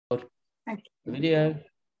Thank you. Video.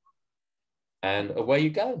 And away you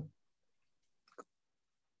go.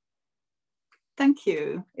 Thank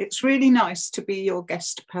you. It's really nice to be your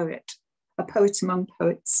guest poet, a poet among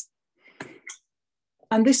poets.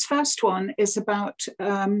 And this first one is about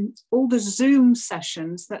all the Zoom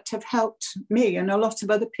sessions that have helped me and a lot of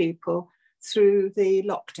other people through the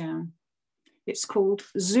lockdown. It's called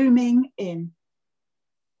Zooming In.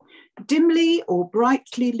 Dimly or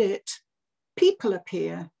brightly lit, people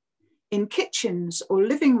appear in kitchens or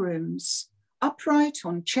living rooms, upright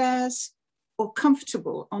on chairs or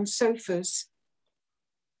comfortable on sofas.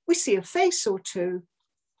 We see a face or two,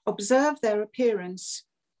 observe their appearance,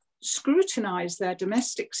 scrutinize their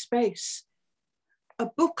domestic space, a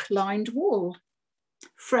book-lined wall,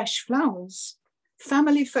 fresh flowers,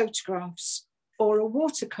 family photographs, or a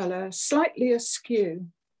watercolor slightly askew.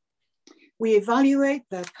 We evaluate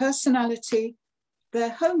their personality, their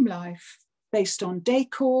home life, based on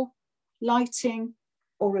decor, lighting,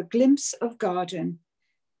 or a glimpse of garden.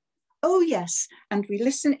 Oh yes, and we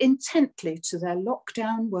listen intently to their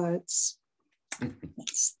lockdown words.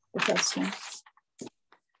 That's the first one.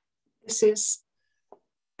 This is,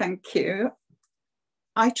 thank you.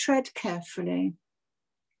 I tread carefully.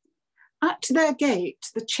 At their gate,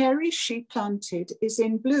 the cherry she planted is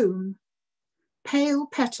in bloom. Pale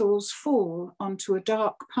petals fall onto a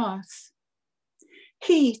dark path.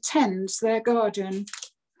 He tends their garden,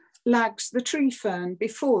 lags the tree fern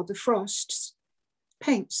before the frosts,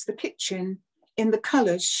 paints the kitchen in the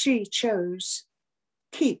colours she chose,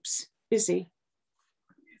 keeps busy.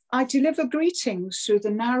 I deliver greetings through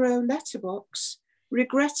the narrow letterbox,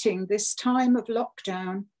 regretting this time of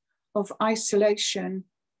lockdown, of isolation,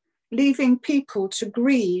 leaving people to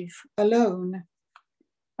grieve alone.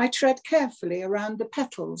 I tread carefully around the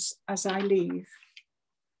petals as I leave.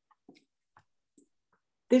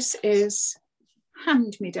 This is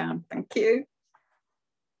Hand Me Down, thank you.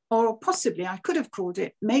 Or possibly I could have called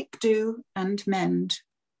it Make Do and Mend.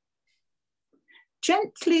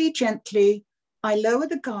 Gently, gently, I lower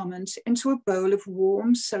the garment into a bowl of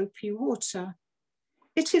warm, soapy water.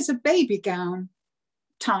 It is a baby gown,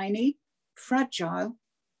 tiny, fragile,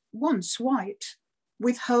 once white,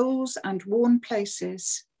 with holes and worn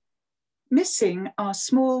places. Missing are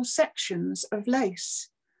small sections of lace,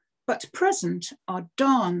 but present are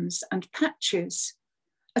darns and patches,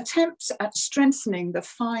 attempts at strengthening the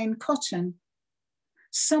fine cotton.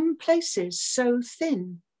 Some places so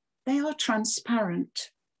thin, they are transparent.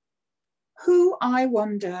 Who, I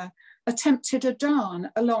wonder, attempted a darn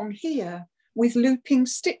along here with looping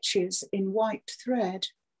stitches in white thread?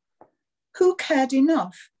 Who cared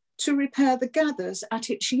enough to repair the gathers at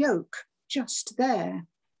its yoke just there?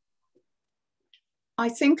 I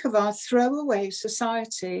think of our throwaway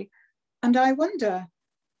society and I wonder,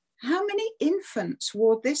 how many infants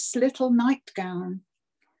wore this little nightgown?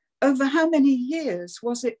 Over how many years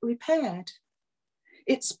was it repaired?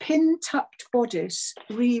 Its pin-tucked bodice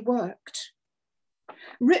reworked.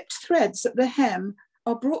 Ripped threads at the hem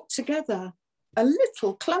are brought together a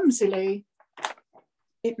little clumsily.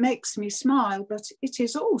 It makes me smile, but it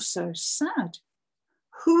is also sad.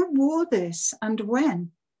 Who wore this and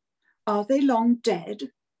when? Are they long dead?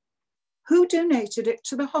 Who donated it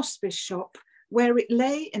to the hospice shop where it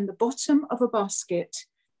lay in the bottom of a basket,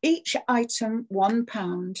 each item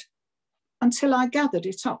 £1, until I gathered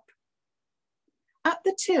it up? At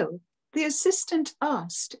the till, the assistant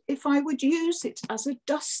asked if I would use it as a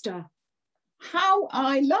duster. How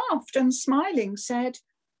I laughed and smiling said,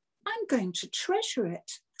 I'm going to treasure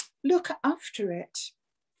it, look after it.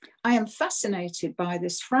 I am fascinated by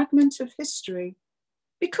this fragment of history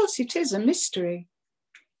because it is a mystery.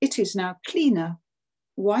 It is now cleaner,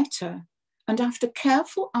 whiter, and after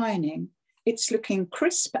careful ironing, it's looking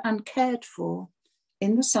crisp and cared for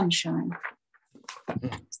in the sunshine.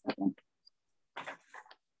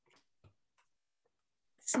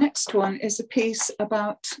 This next one is a piece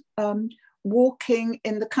about walking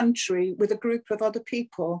in the country with a group of other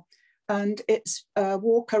people. And it's a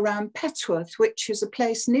walk around Petworth, which is a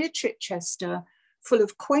place near Chichester, full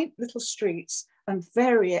of quaint little streets and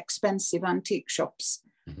very expensive antique shops.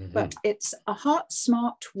 But it's a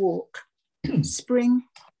heart-smart walk, spring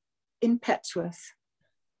in Petworth.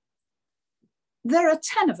 There are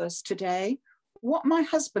 10 of us today, what my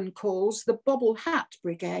husband calls the Bobble Hat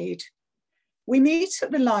Brigade. We meet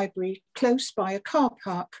at the library close by a car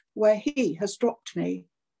park where he has dropped me.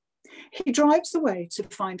 He drives away to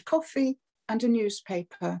find coffee and a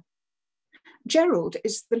newspaper. Gerald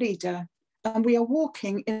is the leader, and we are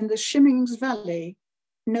walking in the Shimmings Valley,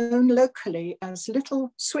 known locally as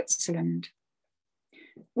Little Switzerland.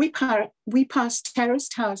 We pass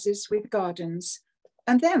terraced houses with gardens,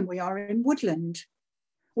 and then we are in woodland.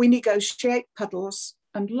 We negotiate puddles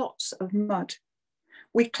and lots of mud.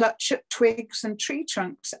 We clutch at twigs and tree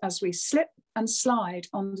trunks as we slip and slide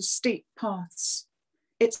on the steep paths.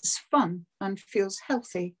 It's fun and feels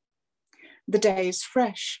healthy. The day is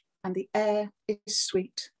fresh and the air is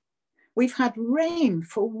sweet. We've had rain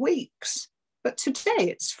for weeks, but today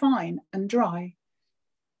it's fine and dry.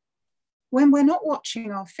 When we're not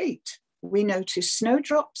watching our feet, we notice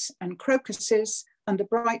snowdrops and crocuses and the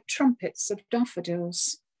bright trumpets of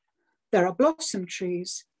daffodils. There are blossom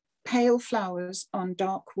trees, pale flowers on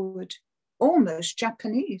dark wood, almost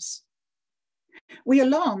Japanese. We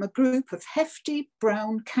alarm a group of hefty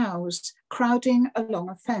brown cows crowding along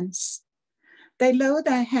a fence. They lower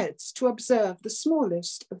their heads to observe the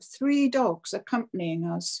smallest of 3 dogs accompanying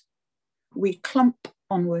us. We clump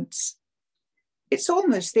onwards. It's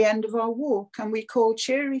almost the end of our walk and we call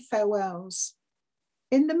cheery farewells.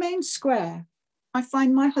 In the main square, I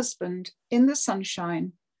find my husband in the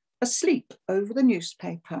sunshine, asleep over the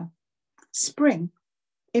newspaper. Spring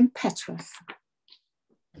in Petworth.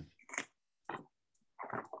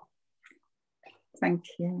 Thank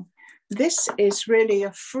you. This is really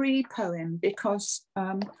a free poem because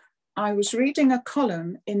I was reading a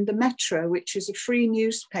column in the Metro, which is a free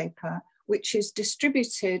newspaper, which is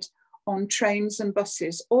distributed on trains and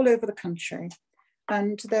buses all over the country.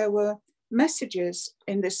 And there were messages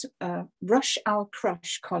in this Rush Our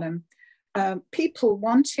Crush column, people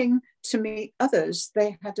wanting to meet others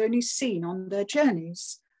they had only seen on their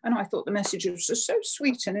journeys. And I thought the messages were so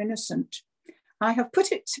sweet and innocent. I have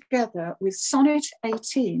put it together with Sonnet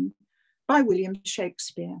 18 by William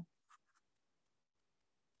Shakespeare.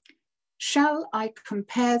 Shall I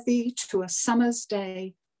compare thee to a summer's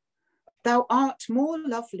day? Thou art more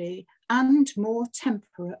lovely and more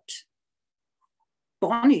temperate.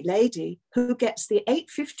 Bonny lady who gets the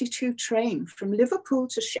 8:52 train from Liverpool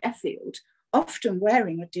to Sheffield, often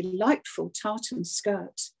wearing a delightful tartan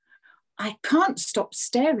skirt. I can't stop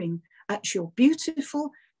staring at your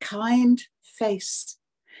beautiful, kind face.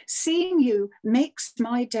 Seeing you makes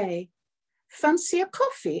my day. Fancy a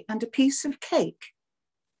coffee and a piece of cake.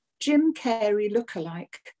 Jim Carrey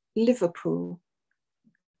look-alike, Liverpool.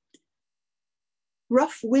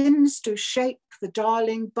 Rough winds do shake the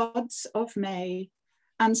darling buds of May,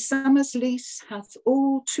 and summer's lease hath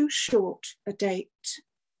all too short a date.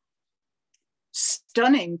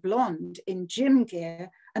 Stunning blonde in gym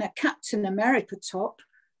gear and a Captain America top,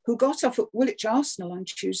 who got off at Woolwich Arsenal on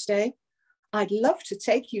Tuesday. I'd love to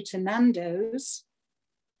take you to Nando's.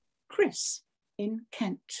 Chris in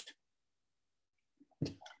Kent.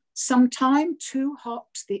 Sometime too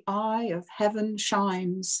hot the eye of heaven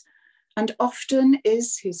shines, and often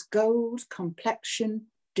is his gold complexion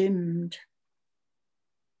dimmed.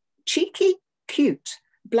 Cheeky, cute,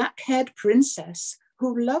 black-haired princess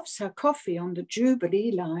who loves her coffee on the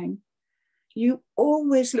Jubilee line. You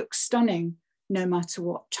always look stunning, no matter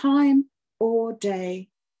what time or day.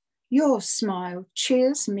 Your smile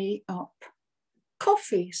cheers me up.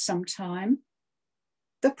 Coffee sometime.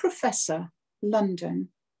 The Professor, London.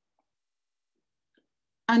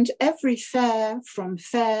 And every fair from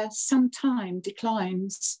fair sometime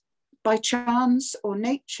declines, by chance or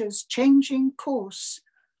nature's changing course,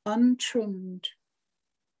 untrimmed.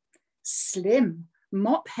 Slim,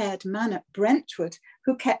 mop-haired man at Brentwood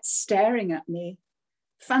who kept staring at me.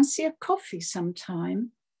 Fancy a coffee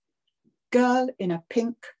sometime. Girl in a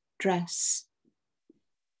pink dress.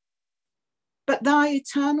 But thy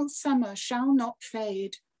eternal summer shall not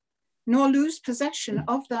fade, nor lose possession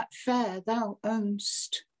of that fair thou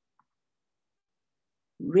ownst.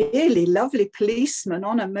 Really lovely policeman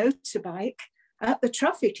on a motorbike at the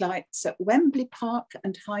traffic lights at Wembley Park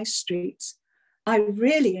and High Street. I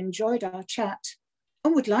really enjoyed our chat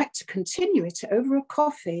and would like to continue it over a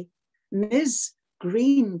coffee. Ms.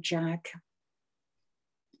 Greenjag.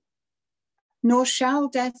 Nor shall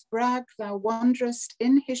death brag thou wanderest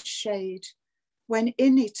in his shade, when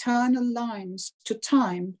in eternal lines to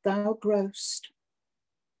time thou growst.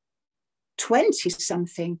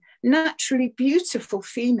 20-something, naturally beautiful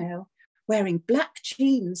female, wearing black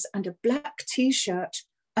jeans and a black t-shirt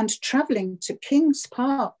and travelling to King's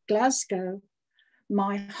Park, Glasgow.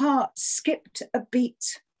 My heart skipped a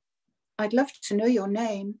beat. I'd love to know your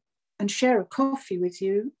name and share a coffee with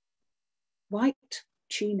you. White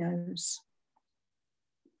chinos.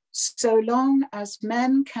 So long as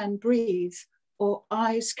men can breathe or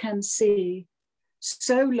eyes can see,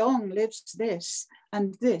 so long lives this,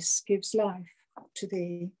 and this gives life to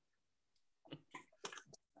thee.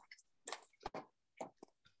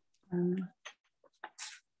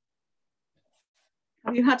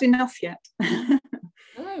 Have you had enough yet?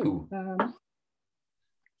 No.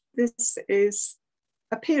 This is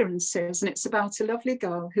Appearances, and it's about a lovely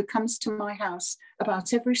girl who comes to my house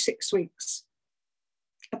about every 6 weeks.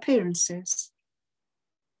 Appearances.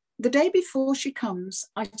 The day before she comes,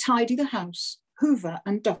 I tidy the house, hoover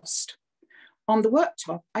and dust. On the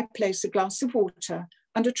worktop, I place a glass of water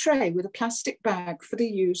and a tray with a plastic bag for the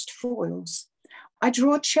used foils. I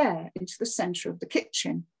draw a chair into the centre of the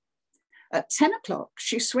kitchen. At 10 o'clock,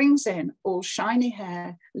 she swings in, all shiny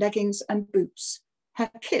hair, leggings and boots, her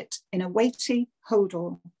kit in a weighty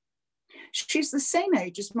hold-all. She's the same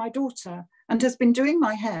age as my daughter and has been doing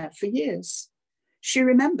my hair for years. She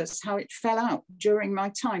remembers how it fell out during my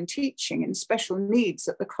time teaching in special needs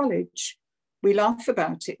at the college. We laugh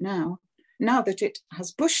about it now that it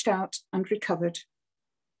has bushed out and recovered.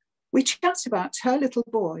 We chat about her little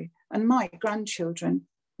boy and my grandchildren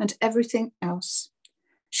and everything else.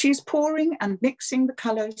 She's pouring and mixing the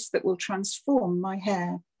colours that will transform my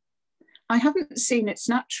hair. I haven't seen its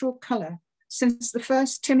natural colour since the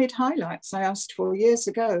first timid highlights I asked for years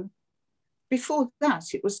ago. Before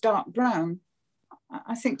that, it was dark brown.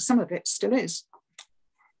 I think some of it still is.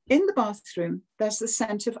 In the bathroom, there's the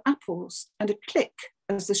scent of apples and a click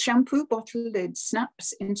as the shampoo bottle lid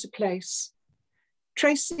snaps into place.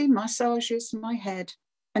 Tracy massages my head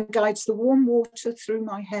and guides the warm water through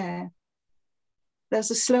my hair. There's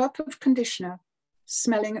a slurp of conditioner,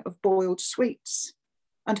 smelling of boiled sweets,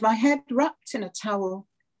 and my head wrapped in a towel.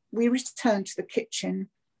 We return to the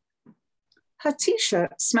kitchen. Her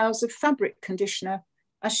t-shirt smells of fabric conditioner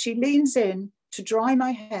as she leans in to dry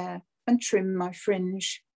my hair and trim my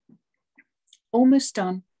fringe. Almost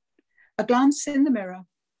done. A glance in the mirror,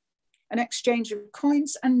 an exchange of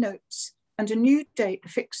coins and notes, and a new date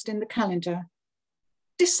fixed in the calendar.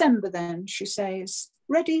 December then, she says,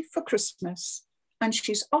 ready for Christmas. And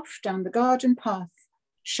she's off down the garden path,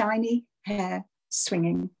 shiny hair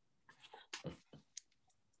swinging.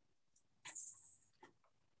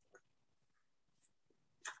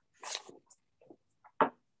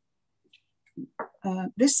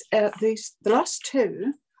 The last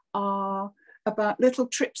two are about little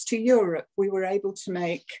trips to Europe we were able to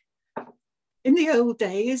make in the old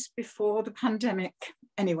days before the pandemic.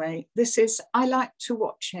 Anyway, this is I Like to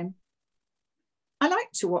Watch Him. I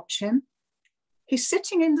like to watch him. He's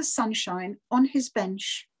sitting in the sunshine on his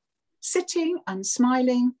bench, sitting and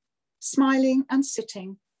smiling, smiling and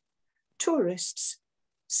sitting. Tourists,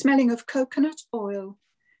 smelling of coconut oil,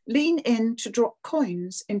 lean in to drop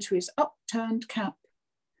coins into his upturned cap.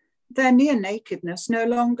 Their near nakedness no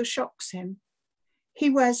longer shocks him. He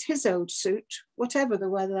wears his old suit, whatever the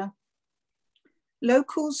weather.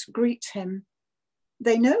 Locals greet him.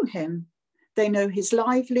 They know him. They know his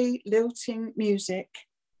lively, lilting music.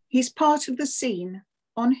 He's part of the scene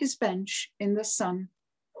on his bench in the sun.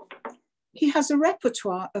 He has a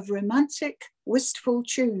repertoire of romantic, wistful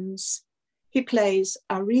tunes. He plays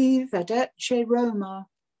Arrivederci Roma,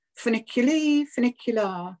 Funiculi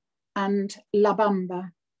Funicular, and La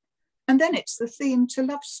Bamba. And then it's the theme to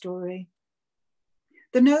Love Story.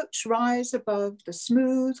 The notes rise above the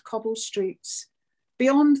smooth cobble streets,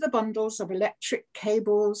 beyond the bundles of electric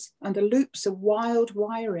cables and the loops of wild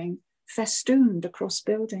wiring festooned across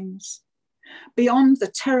buildings, beyond the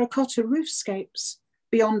terracotta roofscapes,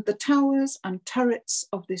 beyond the towers and turrets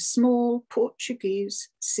of this small Portuguese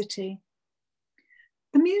city.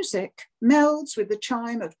 The music melds with the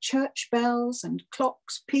chime of church bells and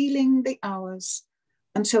clocks pealing the hours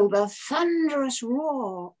until the thunderous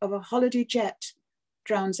roar of a holiday jet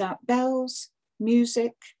drowns out bells,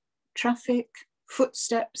 music, traffic,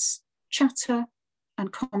 footsteps, chatter,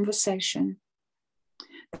 and conversation.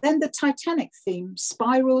 Then the Titanic theme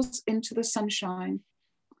spirals into the sunshine.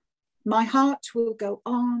 My heart will go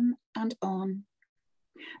on and on.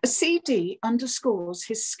 A CD underscores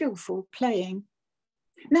his skillful playing.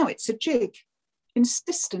 Now it's a jig,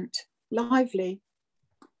 insistent, lively.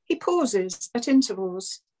 He pauses at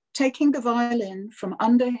intervals, taking the violin from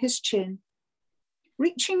under his chin.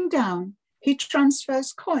 Reaching down, he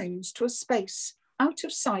transfers coins to a space out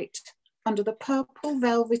of sight under the purple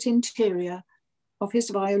velvet interior of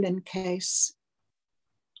his violin case.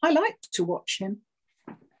 I like to watch him.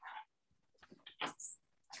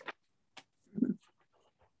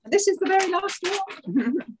 This is the very last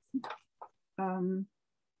one.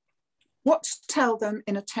 What to tell them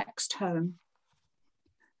in a text home?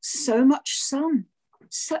 So much sun,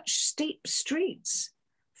 such steep streets,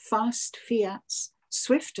 fast Fiats,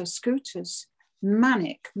 swifter scooters,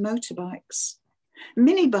 manic motorbikes.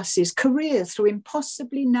 Minibuses career through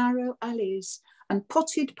impossibly narrow alleys and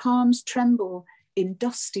potted palms tremble in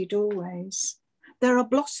dusty doorways. There are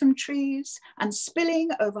blossom trees and spilling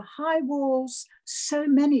over high walls, so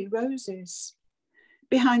many roses.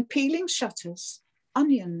 Behind peeling shutters,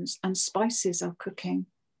 onions and spices are cooking.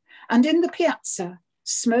 And in the piazza,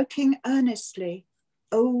 smoking earnestly,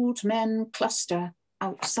 old men cluster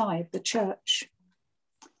outside the church.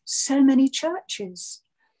 So many churches,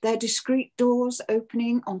 their discreet doors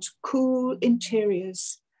opening onto cool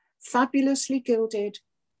interiors, fabulously gilded,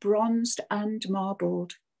 bronzed and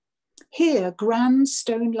marbled. Here, grand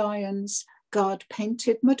stone lions guard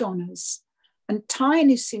painted Madonnas, and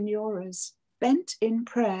tiny signoras, bent in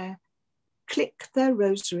prayer, click their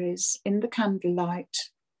rosaries in the candlelight.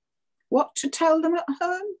 What to tell them at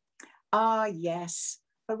home? Ah, yes,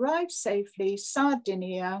 arrive safely,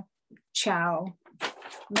 Sardinia, ciao.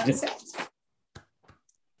 And that's it.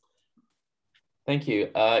 Thank you.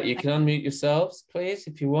 You can unmute yourselves, please,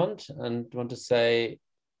 if you want, and want to say,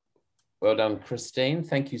 well done, Christine.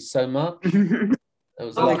 Thank you so much. That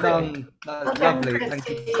was Well lovely. done. That was lovely. Thank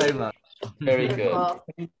you so much. Very good. Well,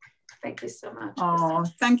 thank you so much. Oh,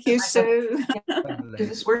 thank you, Sue. Is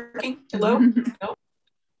this working? Hello? No?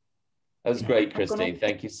 That was great, Christine.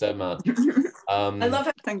 Thank you so much. I love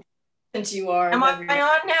how Thank content you are. Am I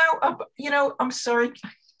on now? You know, I'm sorry.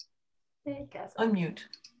 Unmute.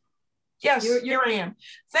 Yes, here I am.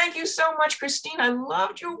 Thank you so much, Christine. I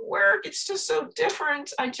loved your work. It's just so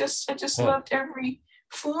different. I just loved every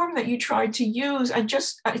form that you tried to use.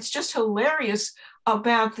 It's just hilarious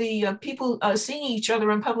about the people seeing each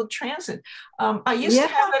other on public transit. I used to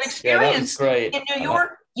have that experience in New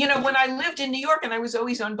York. You know, when I lived in New York and I was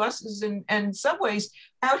always on buses and subways.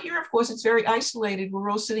 Out here, of course, it's very isolated. We're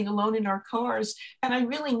all sitting alone in our cars. And I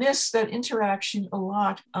really miss that interaction a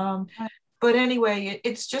lot. But anyway,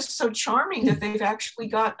 it's just so charming that they've actually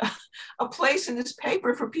got a place in this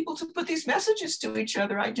paper for people to put these messages to each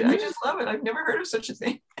other. I just love it. I've never heard of such a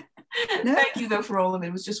thing. No. Thank you, though, for all of it.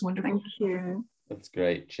 It was just wonderful. Thank you. That's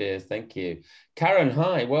great. Cheers. Thank you. Karen,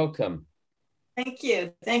 hi. Welcome. Thank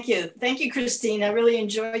you. Thank you. Thank you, Christine. I really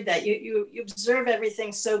enjoyed that. You observe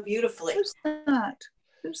everything so beautifully. Who's that?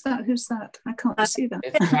 Who's that? Who's that? I can't see that.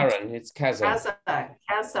 It's Karen. It's Kaza.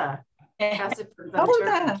 Kaza.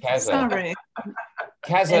 Oh, there. Sorry.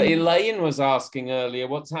 Kaza, Elaine was asking earlier,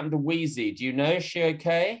 what's happened to Wheezy? Do you know? Is she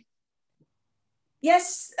okay?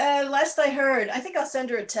 Yes, last I heard. I think I'll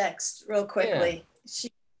send her a text real quickly. Yeah.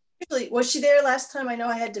 Was she there last time? I know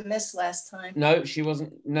I had to miss last time. No, she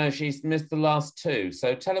wasn't. No, she's missed the last two.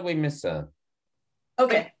 So tell her we miss her.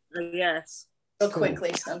 Okay. Yes. Real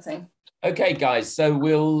quickly, something. Okay, guys. So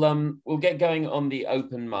we'll get going on the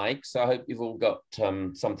open mic. So I hope you've all got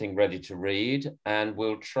something ready to read, and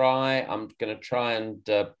we'll try. I'm going to try and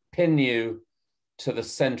pin you to the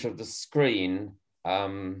center of the screen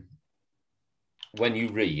when you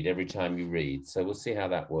read. Every time you read. So we'll see how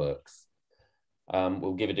that works.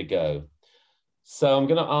 We'll give it a go. So I'm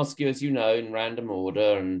going to ask you, as you know, in random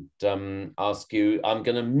order, and ask you. I'm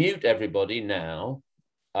going to mute everybody now.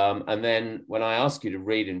 And then when I ask you to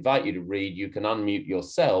read, invite you to read, you can unmute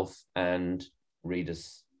yourself and read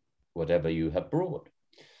us whatever you have brought.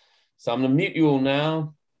 So I'm going to mute you all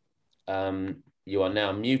now. You are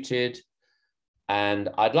now muted. And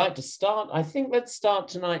I'd like to start, I think let's start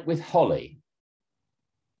tonight with Holly.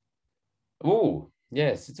 Oh,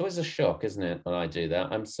 yes, it's always a shock, isn't it, when I do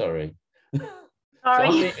that? I'm sorry. Sorry.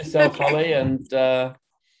 So unmute yourself, Holly, and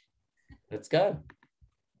let's go.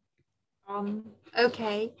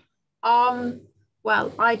 Okay.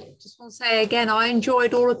 Well, I just want to say again, I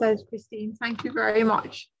enjoyed all of those, Christine. Thank you very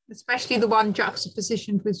much, especially the one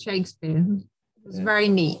juxtapositioned with Shakespeare. It was very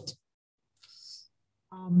neat.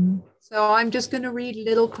 So I'm just going to read a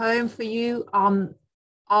little poem for you.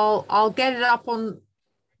 I'll get it up on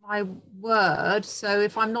my Word. So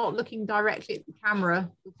if I'm not looking directly at the camera,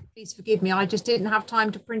 please forgive me. I just didn't have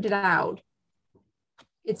time to print it out.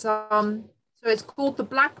 It's so it's called The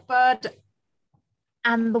Blackbird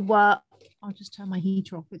and the Worm. I'll just turn my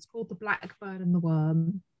heater off. It's called The Blackbird and the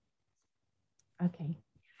Worm. Okay.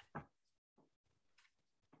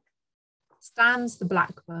 Stands the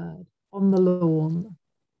blackbird on the lawn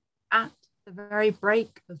at the very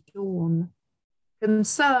break of dawn,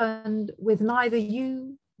 concerned with neither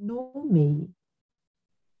you nor me.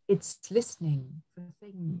 It's listening for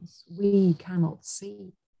things we cannot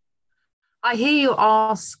see. I hear you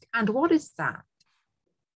ask, and what is that?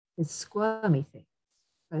 It's squirmy things,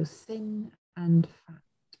 both thin and fat.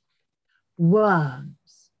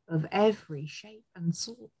 Worms of every shape and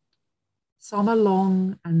sort. Some are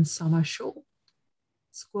long and some are short,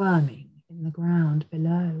 squirming in the ground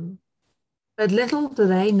below. But little do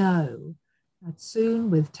they know that soon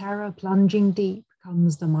with terror plunging deep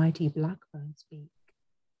comes the mighty blackbird's beak.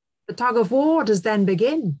 The tug of war does then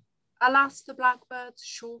begin. Alas, the blackbird's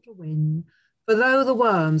sure to win, For though the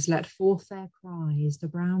worms let forth their cries, the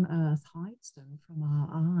brown earth hides them from our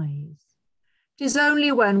eyes. 'Tis only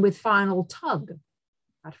when with final tug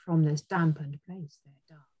that from this dampened place they're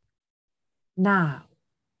dug. Now,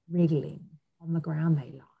 wriggling on the ground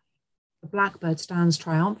they lie. The blackbird stands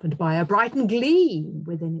triumphant by a brightened gleam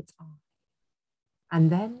within its eye. And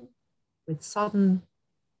then, with sudden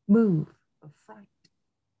move of fright,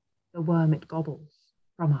 the worm it gobbles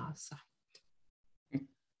from our sight.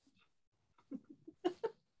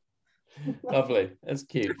 Lovely. That's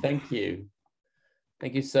cute. Thank you.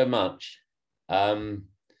 Thank you so much. Now,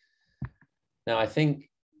 I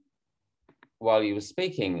think while you were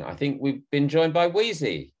speaking, I think we've been joined by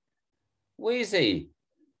Wheezy. Wheezy.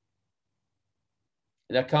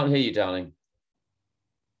 I can't hear you, darling.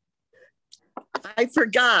 I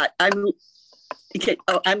forgot. I'm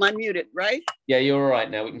unmuted, right? Yeah, you're all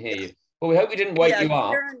right now. We can hear you. Well, we hope we didn't wake you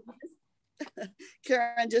up.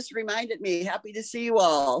 Karen just reminded me. Happy to see you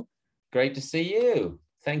all. Great to see you.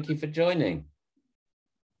 Thank you for joining.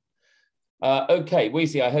 Okay,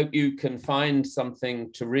 Weezy, I hope you can find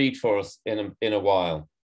something to read for us in a while.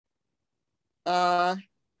 Not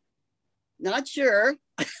sure.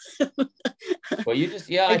 Well, you just,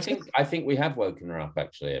 yeah, I think we have woken her up,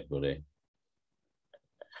 actually, everybody.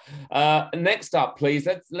 Next up, please,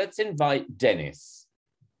 let's invite Dennis.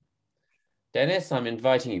 Dennis, I'm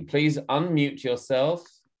inviting you. Please unmute yourself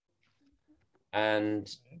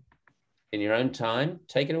and in your own time,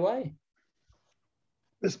 take it away.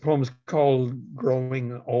 This poem is called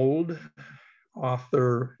Growing Old.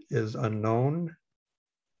 Author is unknown.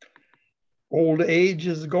 Old age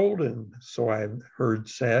is golden, so I've heard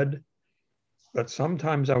said, but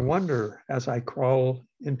sometimes I wonder as I crawl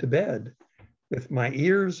into bed with my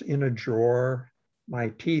ears in a drawer, my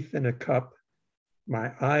teeth in a cup,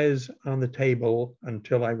 my eyes on the table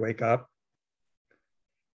until I wake up.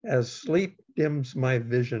 As sleep dims my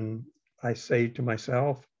vision, I say to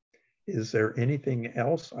myself, is there anything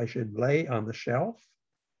else I should lay on the shelf?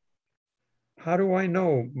 How do I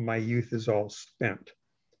know my youth is all spent?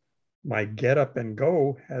 My get up and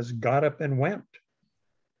go has got up and went.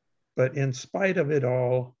 But in spite of it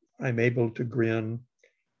all, I'm able to grin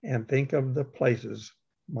and think of the places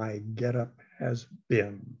my get up has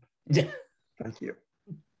been. Thank you.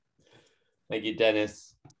 Thank you,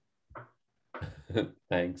 Dennis.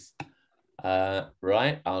 Thanks.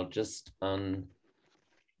 Right, I'll just unpin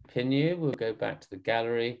you. We'll go back to the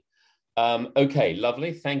gallery. Okay,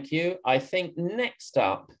 lovely, thank you. I think next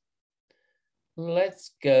up,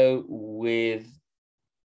 let's go with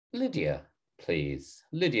Lydia, please.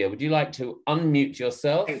 Lydia, would you like to unmute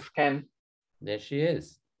yourself? Thanks, Ken. There she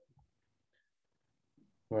is.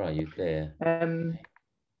 Where are you? There.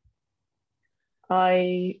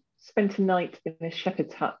 I spent a night in a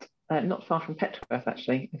shepherd's hut, not far from Petworth,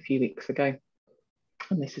 actually, a few weeks ago.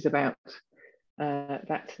 And this is about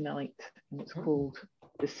that night, and it's called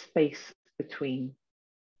The Space Between.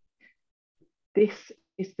 This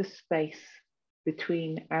is the space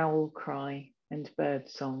between owl cry and bird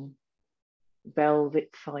song.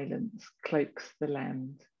 Velvet silence cloaks the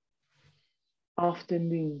land. After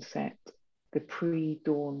moonset, the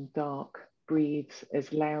pre-dawn dark breathes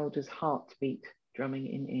as loud as heartbeat drumming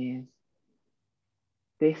in ears.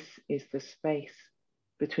 This is the space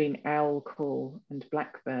between owl call and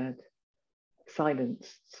blackbird.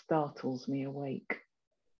 Silence startles me awake.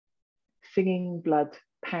 Singing blood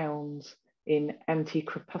pounds in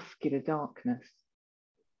anti-crepuscular darkness.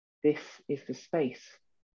 This is the space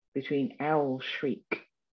between owl shriek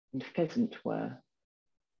and pheasant whir.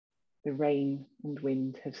 The rain and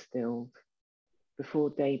wind have stilled. Before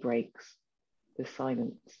day breaks, the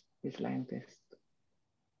silence is loudest.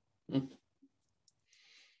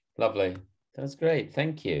 Lovely. That's great.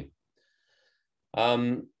 Thank you.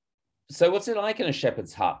 So what's it like in a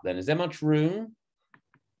shepherd's hut then? Is there much room?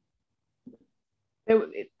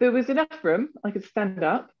 There was enough room. I could stand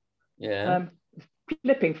up. Yeah.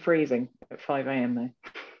 Flipping freezing at 5 a.m. though.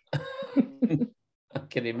 I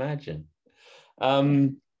can imagine.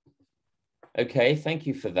 Okay, thank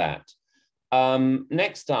you for that.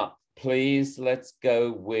 Next up, please, let's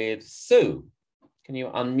go with Sue. Can you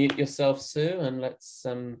unmute yourself, Sue, and let's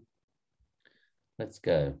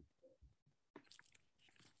go.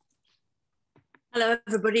 Hello,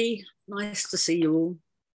 everybody. Nice to see you all.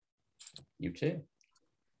 You too.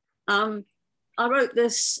 I wrote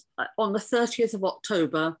this on the 30th of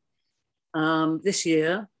October this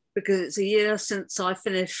year, because it's a year since I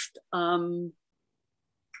finished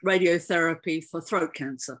radiotherapy for throat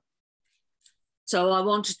cancer. So I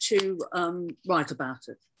wanted to write about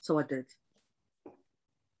it, so I did.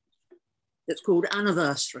 It's called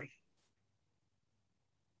Anniversary.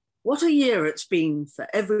 What a year it's been for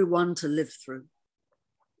everyone to live through.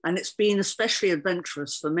 And it's been especially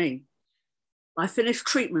adventurous for me. I finished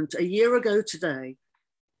treatment a year ago today,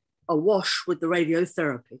 awash with the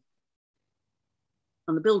radiotherapy.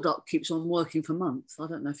 And the build-up keeps on working for months. I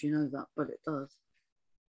don't know if you know that, but it does.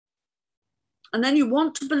 And then you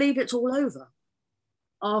want to believe it's all over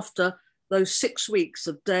after those 6 weeks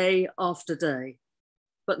of day after day.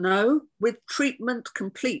 But no, with treatment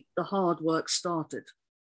complete, the hard work started.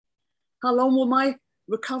 How long will my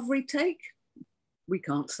recovery take? We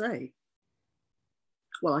can't say.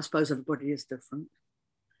 Well, I suppose everybody is different.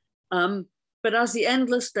 But as the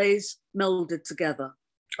endless days melded together,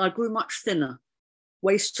 I grew much thinner,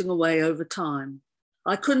 wasting away over time.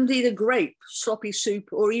 I couldn't eat a grape, sloppy soup,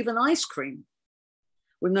 or even ice cream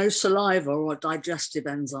with no saliva or digestive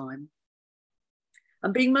enzyme.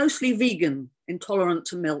 And being mostly vegan, intolerant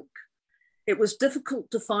to milk, it was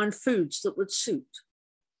difficult to find foods that would suit.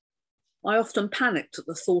 I often panicked at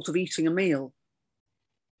the thought of eating a meal.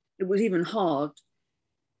 It was even hard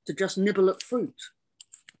to just nibble at fruit.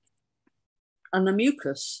 And the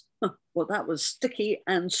mucus, well, that was sticky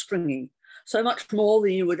and stringy, so much more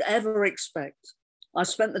than you would ever expect. I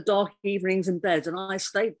spent the dark evenings in bed and I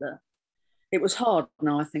stayed there. It was hard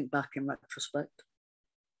now I think back in retrospect.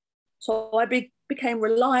 So I became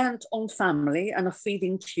reliant on family and a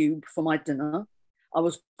feeding tube for my dinner. I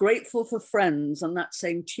was grateful for friends and that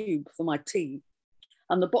same tube for my tea.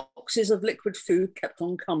 And the boxes of liquid food kept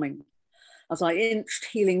on coming as I inched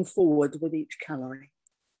healing forward with each calorie.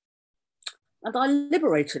 And I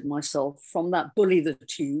liberated myself from that bully the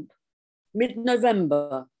tube.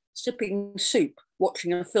 Mid-November, sipping soup,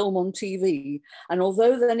 watching a film on TV. And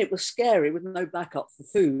although then it was scary with no backup for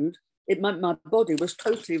food, it meant my body was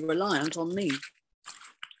totally reliant on me.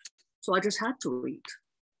 So I just had to eat.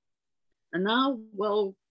 And now,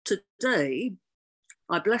 well, today,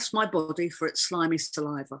 I bless my body for its slimy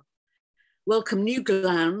saliva, welcome new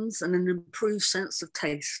glands and an improved sense of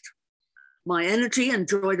taste. My energy and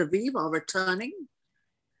joy de vivre are returning,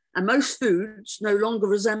 and most foods no longer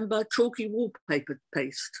resemble chalky wallpaper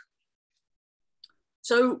paste.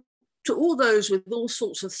 So to all those with all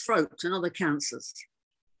sorts of throat and other cancers,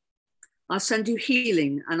 I send you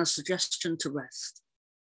healing and a suggestion to rest.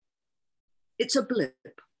 It's a blip,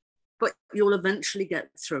 but you'll eventually get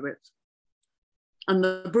through it. And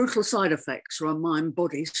the brutal side effects are a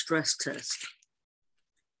mind-body stress test.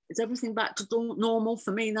 Is everything back to normal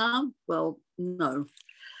for me now? Well, no.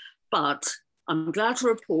 But I'm glad to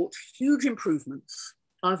report huge improvements.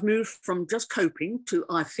 I've moved from just coping to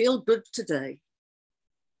I feel good today.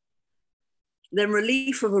 Then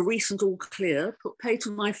relief of a recent all clear put pay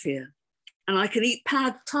to my fear. And I can eat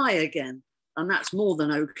pad thai again. And that's more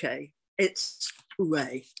than okay. It's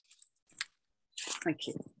hooray. Thank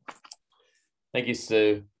you. Thank you,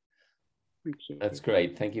 Sue. Thank you. That's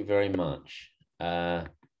great. Thank you very much.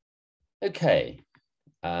 Okay.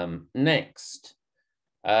 Next,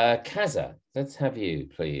 Kaza, let's have you,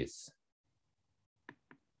 please.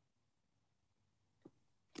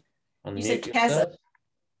 You said Kaza.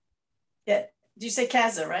 Yeah. Did you say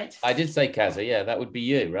Kaza, right? I did say Kaza. Yeah, that would be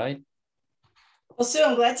you, right? Well, Sue,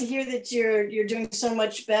 I'm glad to hear that you're doing so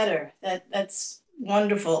much better. That's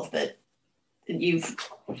wonderful that you've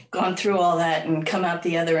gone through all that and come out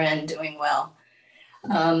the other end doing well.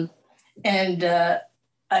 I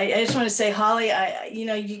just want to say, Holly, you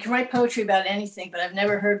know, you can write poetry about anything, but I've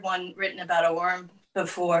never heard one written about a worm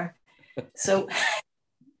before. So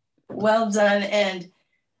well done. And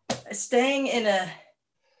staying in a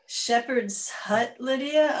shepherd's hut,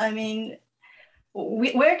 Lydia, I mean,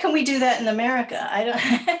 where can we do that in America? I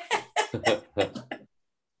don't.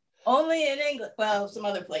 Only in England. Well, some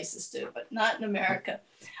other places too, but not in America.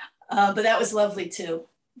 But that was lovely too.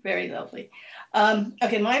 Very lovely.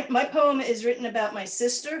 Okay, my poem is written about my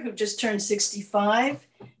sister who just turned 65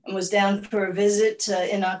 and was down for a visit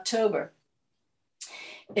in October.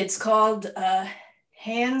 It's called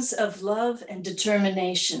Hands of Love and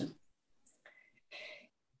Determination.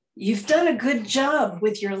 You've done a good job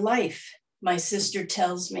with your life, my sister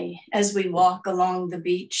tells me as we walk along the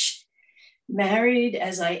beach. Married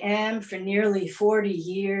as I am for nearly 40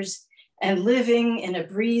 years and living in a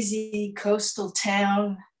breezy coastal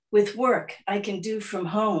town with work I can do from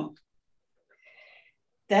home.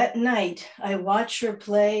 That night, I watch her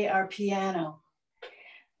play our piano.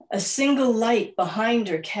 A single light behind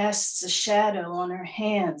her casts a shadow on her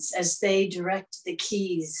hands as they direct the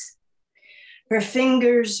keys. Her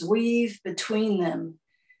fingers weave between them,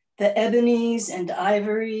 the ebonies and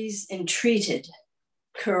ivories entreated,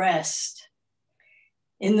 caressed.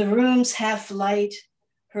 In the room's half light,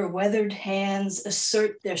 her weathered hands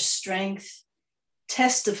assert their strength,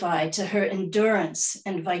 testify to her endurance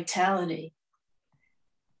and vitality.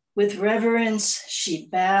 With reverence, she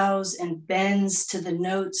bows and bends to the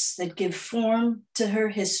notes that give form to her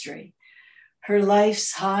history, her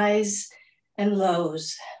life's highs and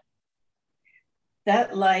lows.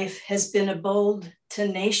 That life has been a bold,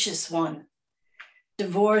 tenacious one.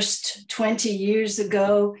 Divorced 20 years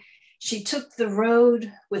ago, she took the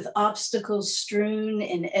road with obstacles strewn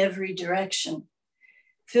in every direction,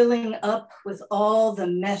 filling up with all the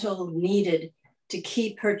metal needed to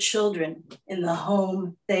keep her children in the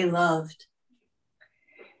home they loved.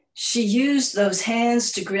 She used those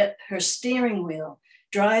hands to grip her steering wheel,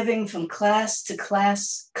 driving from class to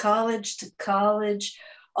class, college to college,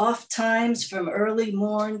 oft times from early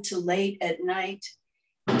morn to late at night,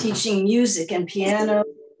 teaching music and piano,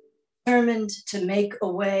 determined to make a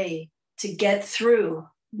way, to get through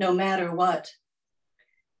no matter what.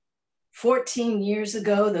 14 years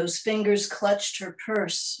ago, those fingers clutched her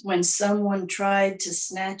purse when someone tried to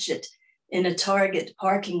snatch it in a Target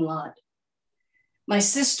parking lot. My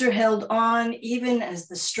sister held on even as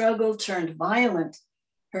the struggle turned violent,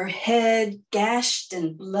 her head gashed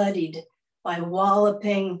and bloodied by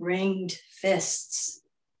walloping ringed fists.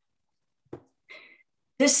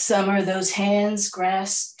 This summer, those hands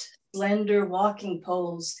grasped slender walking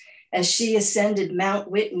poles as she ascended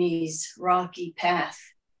Mount Whitney's rocky path.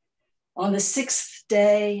 On the 6th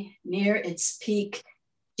day, near its peak,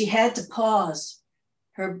 she had to pause,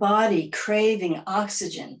 her body craving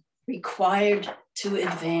oxygen, required to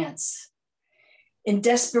advance. In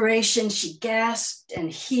desperation, she gasped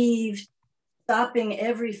and heaved, stopping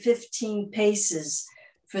every 15 paces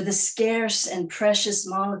for the scarce and precious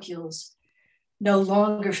molecules, no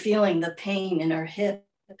longer feeling the pain in her hip.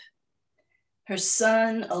 Her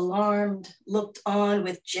son, alarmed, looked on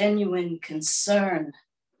with genuine concern.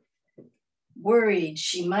 Worried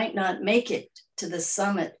she might not make it to the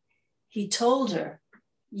summit, he told her,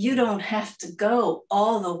 "You don't have to go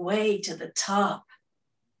all the way to the top."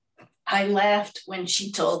 I laughed when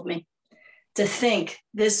she told me, to think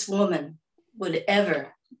this woman would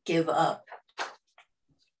ever give up.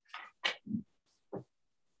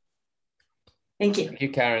 Thank you. Thank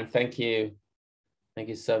you, Karen. Thank you. Thank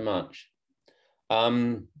you so much.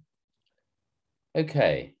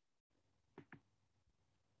 Okay.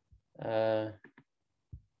 I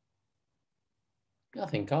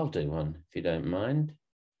think I'll do one, if you don't mind.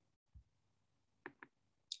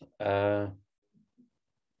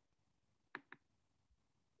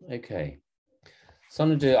 Okay. So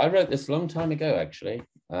I wrote this a long time ago, actually,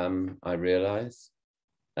 I realize.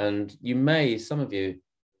 And some of you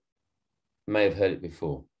may have heard it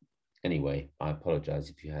before. Anyway, I apologize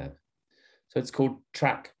if you have. So it's called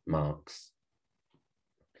Track Marks.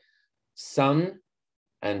 Sun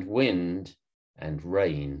and wind and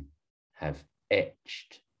rain have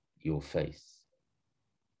etched your face.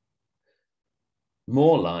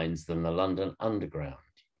 More lines than the London Underground,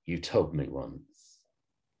 you told me once.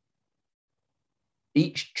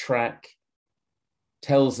 Each track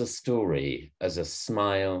tells a story as a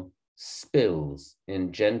smile spills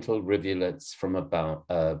in gentle rivulets from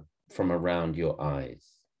around your eyes.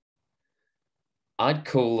 I'd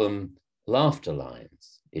call them laughter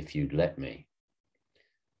lines if you'd let me,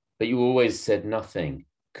 but you always said nothing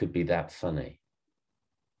could be that funny.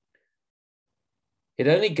 It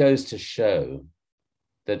only goes to show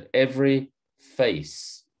that every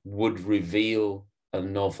face would reveal a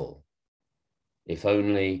novel if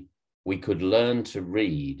only we could learn to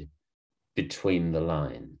read between the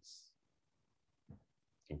lines.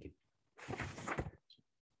 Thank you.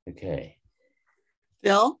 Okay.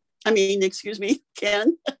 Bill, excuse me,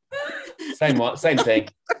 Ken. Same thing.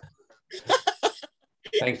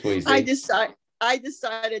 Thanks, Weezy. I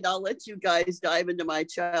decided I'll let you guys dive into my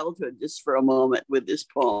childhood just for a moment with this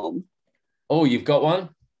poem. Oh, you've got one?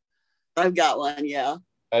 I've got one, yeah.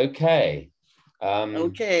 Okay.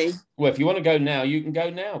 Okay. Well, if you want to go now, you can go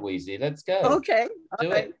now, Weezy. Let's go. Okay.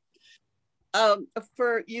 Do it.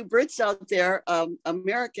 For you Brits out there,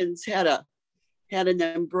 Americans had an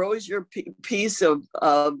embroidered piece of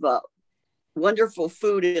wonderful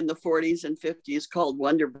food in the 40s and 50s called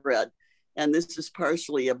Wonder Bread. And this is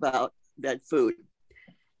partially about that food.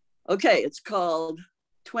 Okay, it's called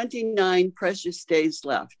 29 Precious Days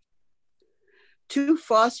Left. 2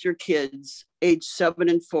 foster kids, age 7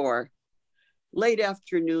 and 4, late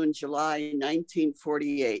afternoon, July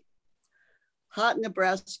 1948. Hot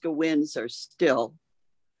Nebraska winds are still.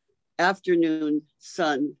 Afternoon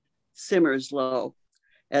sun simmers low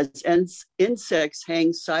as insects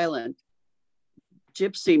hang silent.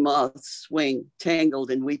 Gypsy moths swing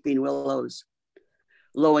tangled in weeping willows,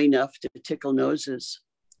 low enough to tickle noses.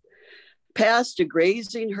 Past a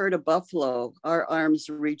grazing herd of buffalo, our arms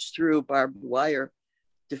reach through barbed wire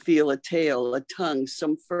to feel a tail, a tongue,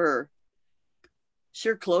 some fur,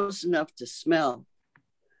 sure close enough to smell.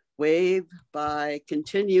 Wave by,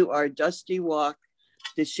 continue our dusty walk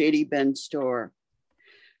to Shady Bend store.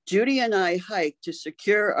 Judy and I hike to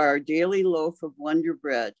secure our daily loaf of Wonder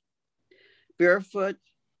Bread. Barefoot,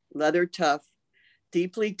 leather tough,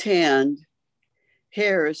 deeply tanned,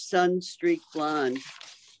 hair sun-streaked blonde.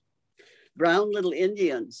 Brown little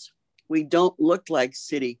Indians. We don't look like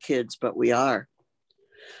city kids, but we are.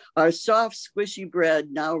 Our soft, squishy bread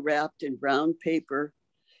now wrapped in brown paper,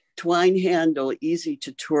 twine handle easy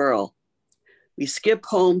to twirl. We skip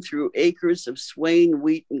home through acres of swaying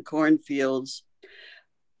wheat and cornfields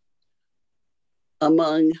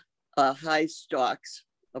among high stalks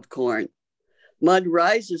of corn. Mud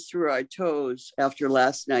rises through our toes after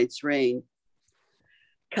last night's rain.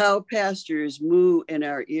 Cow pastures moo in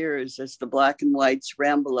our ears as the black and whites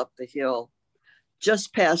ramble up the hill,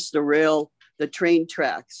 just past the train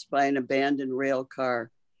tracks by an abandoned rail car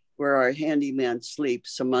where our handyman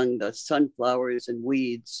sleeps among the sunflowers and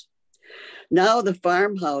weeds. Now the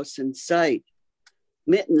farmhouse in sight.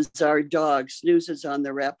 Mittens, our dog, snoozes on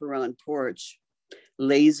the wraparound porch,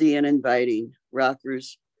 lazy and inviting.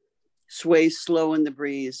 Rockers sway slow in the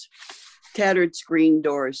breeze. Tattered screen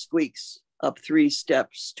door squeaks up 3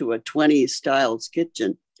 steps to a 20s styles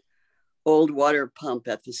kitchen. Old water pump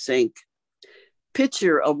at the sink.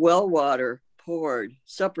 Pitcher of well water poured.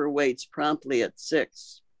 Supper waits promptly at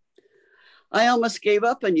 6. I almost gave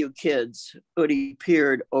up on you kids, Udi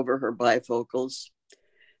peered over her bifocals.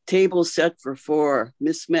 Table set for 4,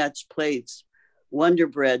 mismatched plates, Wonder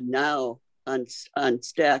Bread now on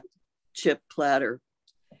stacked chip platter.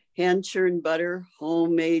 Hand-churned butter,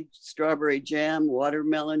 homemade strawberry jam,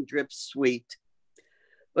 watermelon drip sweet.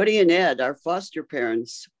 Udi and Ed, our foster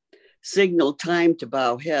parents, signal time to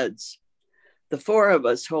bow heads. The 4 of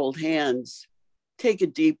us hold hands, take a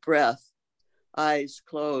deep breath, eyes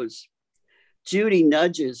close. Judy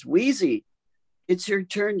nudges, Wheezy, it's your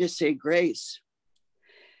turn to say grace.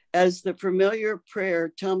 As the familiar prayer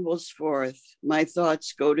tumbles forth, my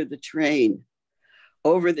thoughts go to the train,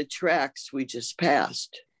 over the tracks we just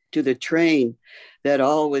passed, to the train that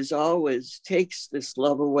always, always takes this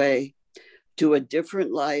love away to a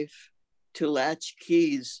different life, to latch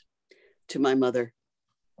keys to my mother.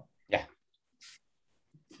 Yeah.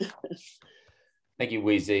 Thank you,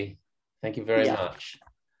 Wheezy. Thank you very much.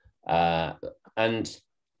 And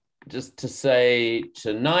just to say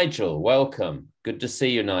to Nigel, welcome. Good to see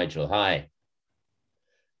you, Nigel. Hi.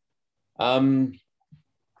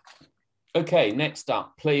 Okay, next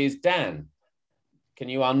up, please, Dan. Can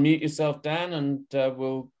you unmute yourself, Dan, and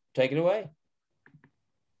we'll take it away.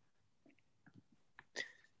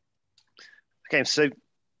 Okay, so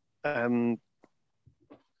I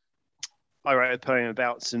wrote a poem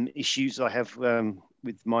about some issues I have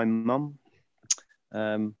with my mum.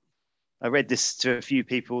 I read this to a few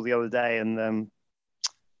people the other day, and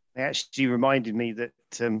they actually reminded me that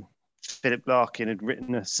Philip Larkin had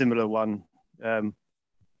written a similar one.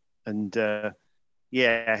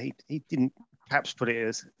 Yeah, he didn't perhaps put it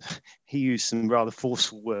as, he used some rather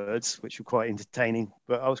forceful words, which were quite entertaining,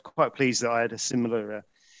 but I was quite pleased that I had a similar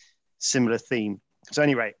theme. So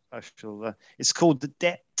anyway, I shall, it's called The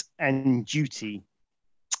Debt and Duty.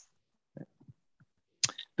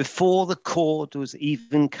 Before the cord was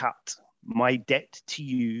even cut, my debt to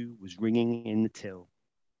you was ringing in the till.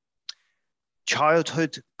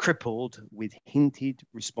 Childhood crippled with hinted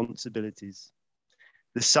responsibilities.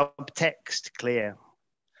 The subtext clear.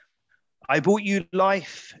 I bought you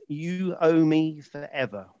life, you owe me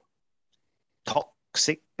forever.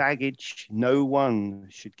 Toxic baggage no one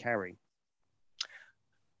should carry.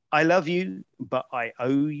 I love you, but I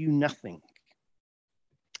owe you nothing.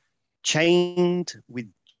 Chained with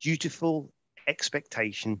dutiful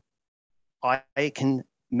expectation, I cannot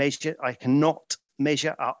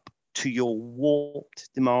measure up to your warped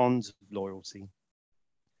demands of loyalty.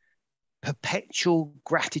 Perpetual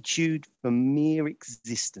gratitude for mere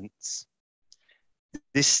existence.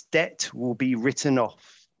 This debt will be written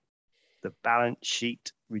off, the balance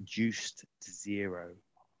sheet reduced to 0.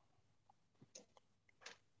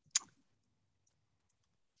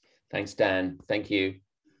 Thanks, Dan. Thank you.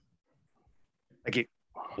 Thank you.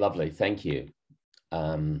 Lovely, thank you.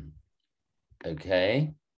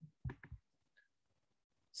 Okay.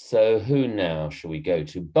 So who now shall we go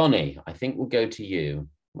to? Bonnie, I think we'll go to you.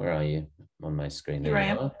 Where are you on my screen? Here I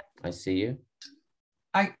am. Are. I see you.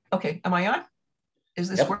 Okay, am I on? Is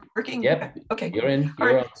this working? Yep. Okay. You're in. All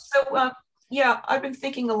You're right. on. So yeah, I've been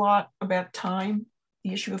thinking a lot about time,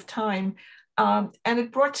 the issue of time. And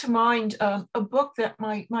it brought to mind a book that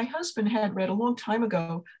my husband had read a long time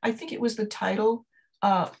ago. I think it was the title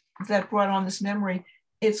that brought on this memory.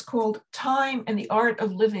 It's called Time and the Art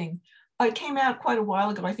of Living. It came out quite a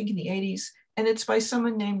while ago, I think in the 80s, and it's by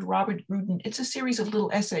someone named Robert Grudin. It's a series of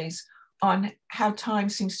little essays on how time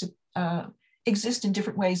seems to exist in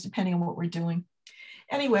different ways depending on what we're doing.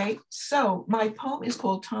 Anyway, so my poem is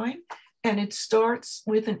called Time, and it starts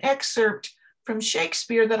with an excerpt from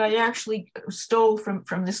Shakespeare that I actually stole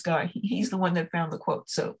from this guy. He's the one that found the quote,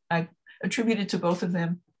 so I attribute it to both of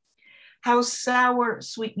them. How sour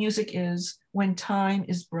sweet music is when time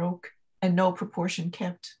is broke and no proportion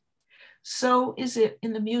kept. So is it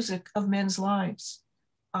in the music of men's lives.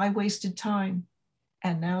 I wasted time,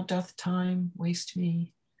 and now doth time waste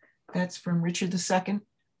me. That's from Richard II,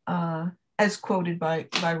 as quoted by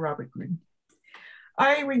Robert Greene.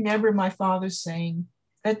 I remember my father saying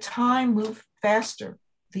that time moved faster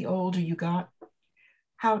the older you got.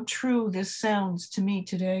 How true this sounds to me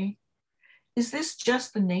today. Is this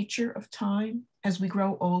just the nature of time as we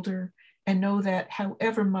grow older and know that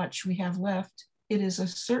however much we have left, it is a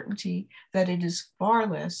certainty that it is far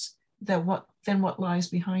less than what lies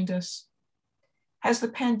behind us? Has the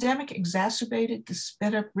pandemic exacerbated the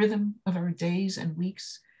sped up rhythm of our days and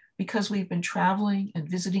weeks because we've been traveling and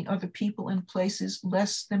visiting other people and places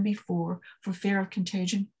less than before for fear of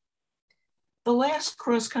contagion? The last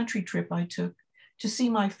cross-country trip I took to see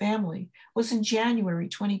my family was in January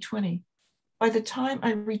 2020. By the time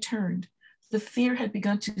I returned, the fear had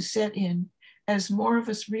begun to set in as more of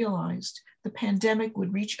us realized the pandemic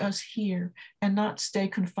would reach us here and not stay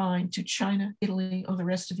confined to China, Italy, or the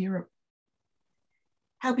rest of Europe.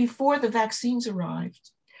 How before the vaccines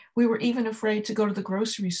arrived, we were even afraid to go to the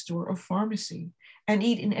grocery store or pharmacy and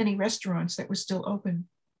eat in any restaurants that were still open.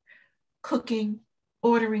 Cooking,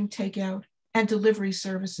 ordering takeout, and delivery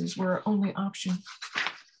services were our only option.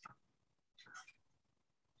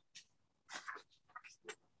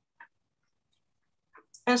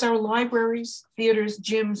 As our libraries, theaters,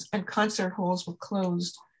 gyms, and concert halls were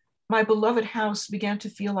closed, my beloved house began to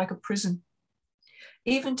feel like a prison.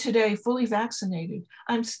 Even today, fully vaccinated,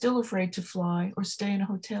 I'm still afraid to fly or stay in a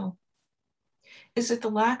hotel. Is it the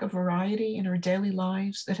lack of variety in our daily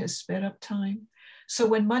lives that has sped up time? So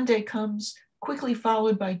when Monday comes, quickly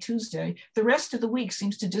followed by Tuesday, the rest of the week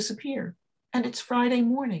seems to disappear. And it's Friday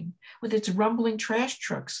morning with its rumbling trash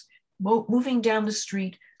trucks moving down the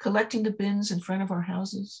street, collecting the bins in front of our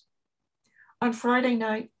houses. On Friday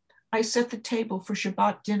night, I set the table for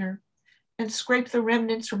Shabbat dinner and scrape the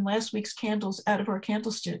remnants from last week's candles out of our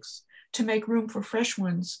candlesticks to make room for fresh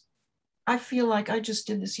ones. I feel like I just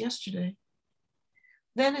did this yesterday.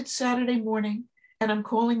 Then it's Saturday morning, and I'm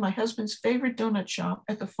calling my husband's favorite donut shop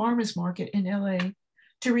at the farmer's market in LA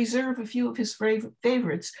to reserve a few of his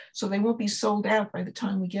favorites so they won't be sold out by the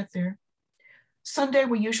time we get there. Sunday,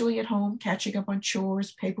 we're usually at home, catching up on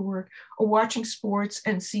chores, paperwork, or watching sports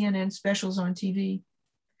and CNN specials on TV.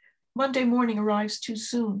 Monday morning arrives too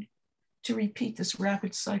soon to repeat this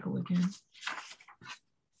rapid cycle again.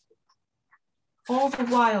 All the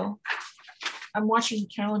while, I'm watching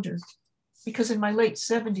calendars because in my late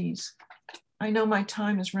 70s, I know my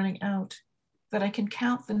time is running out, that I can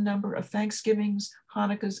count the number of Thanksgivings,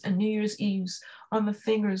 Hanukkahs, and New Year's Eves on the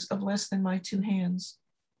fingers of less than my two hands.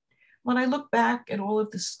 When I look back at all of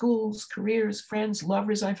the schools, careers, friends,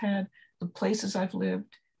 lovers I've had, the places I've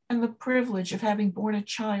lived, and the privilege of having born a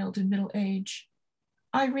child in middle age,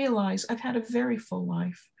 I realize I've had a very full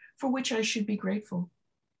life for which I should be grateful,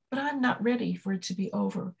 but I'm not ready for it to be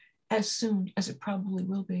over as soon as it probably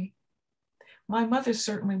will be. My mother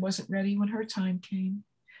certainly wasn't ready when her time came.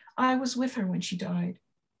 I was with her when she died,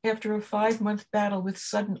 after a 5-month battle with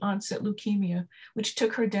sudden onset leukemia, which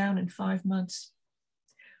took her down in 5 months.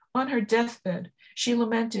 On her deathbed, she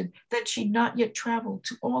lamented that she'd not yet traveled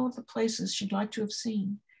to all of the places she'd like to have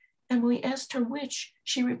seen. And when we asked her which,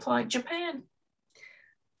 she replied, Japan.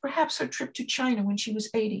 Perhaps her trip to China when she was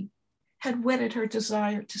 80 had whetted her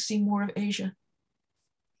desire to see more of Asia.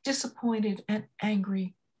 Disappointed and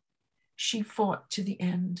angry, she fought to the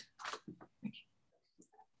end.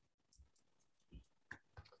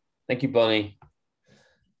 Thank you, Bonnie.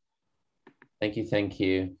 Thank you, thank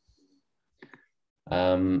you.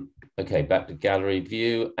 Okay, back to gallery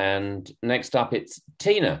view. And next up, it's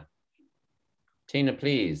Tina. Tina,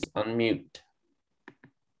 please unmute.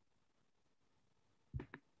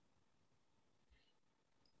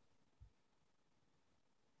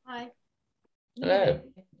 Hi. Hello.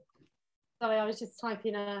 Sorry, I was just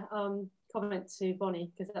typing a comment to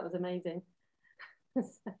Bonnie because that was amazing.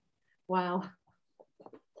 Wow.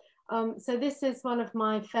 So this is one of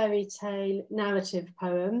my fairy tale narrative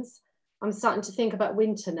poems. I'm starting to think about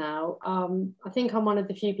winter now. I think I'm one of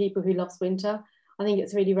the few people who loves winter. I think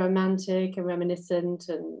it's really romantic and reminiscent,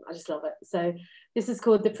 and I just love it. So this is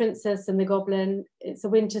called The Princess and the Goblin. It's a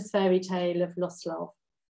winter's fairy tale of lost love.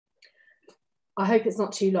 I hope it's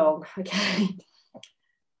not too long, okay?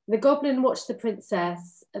 The goblin watched the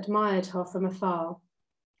princess, admired her from afar.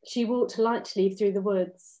 She walked lightly through the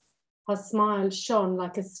woods. Her smile shone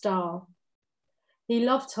like a star. He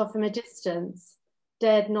loved her from a distance,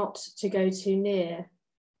 dared not to go too near,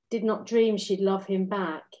 did not dream she'd love him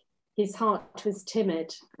back. His heart was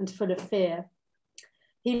timid and full of fear.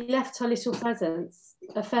 He left her little presents,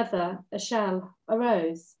 a feather, a shell, a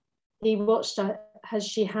rose. He watched her as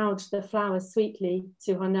she held the flower sweetly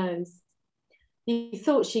to her nose. He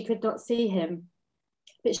thought she could not see him,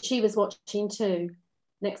 but she was watching too.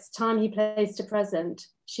 Next time he placed a present,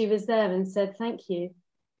 she was there and said thank you.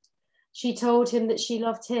 She told him that she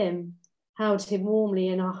loved him, held him warmly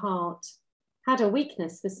in her heart, had a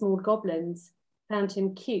weakness for small goblins, found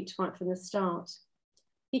him cute right from the start.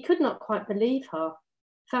 He could not quite believe her,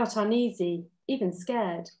 felt uneasy, even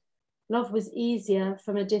scared. Love was easier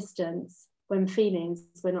from a distance when feelings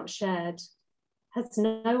were not shared. Has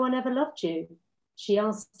no one ever loved you? She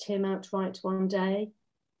asked him outright one day.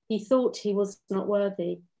 He thought he was not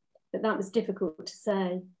worthy, but that was difficult to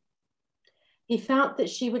say. He felt that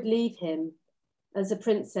she would leave him, as a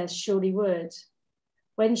princess surely would.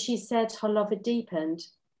 When she said her love had deepened,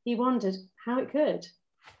 he wondered how it could.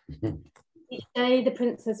 Each day the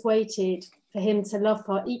princess waited for him to love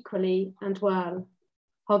her equally and well.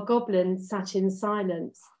 Her goblin sat in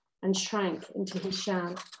silence and shrank into his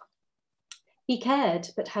shell. He cared,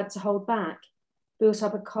 but had to hold back, built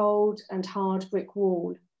up a cold and hard brick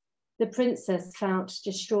wall. The princess felt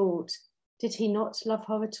distraught. Did he not love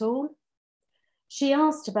her at all? She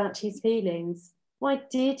asked about his feelings. Why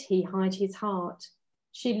did he hide his heart?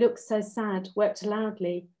 She looked so sad, wept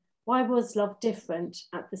loudly. Why was love different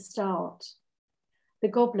at the start? The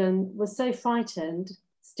goblin was so frightened,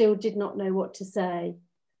 still did not know what to say.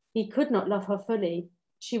 He could not love her fully.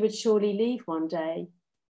 She would surely leave one day.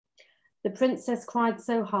 The princess cried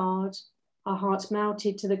so hard, her heart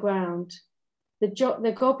melted to the ground.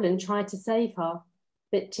 The goblin tried to save her,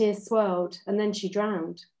 but tears swirled and then she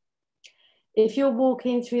drowned. If you're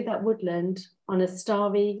walking through that woodland on a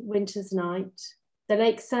starry winter's night, the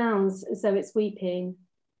lake sounds as though it's weeping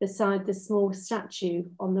beside the small statue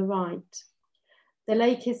on the right. The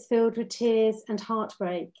lake is filled with tears and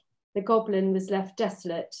heartbreak. The goblin was left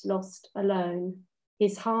desolate, lost, alone.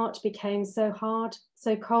 His heart became so hard,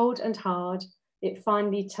 so cold and hard, it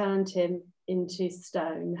finally turned him into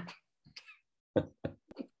stone.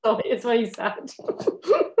 Sorry, it's very sad.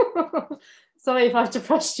 Sorry if I've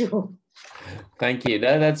depressed you all. Thank you.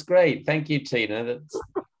 No, that's great. Thank you, Tina. That's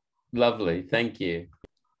lovely. Thank you.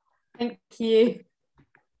 Thank you.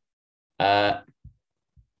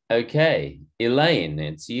 Okay, Elaine,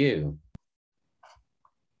 it's you.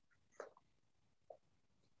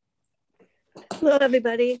 Hello,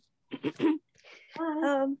 everybody.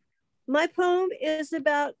 My poem is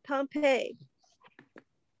about Pompeii.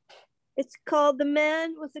 It's called The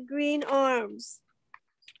Man with the Green Arms.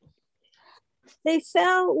 They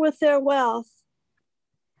fell with their wealth.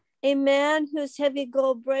 A man whose heavy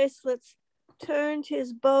gold bracelets turned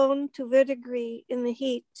his bone to verdigris in the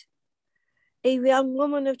heat. A young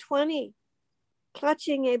woman of 20,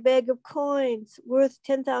 clutching a bag of coins worth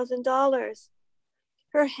 $10,000.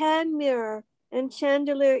 Her hand mirror and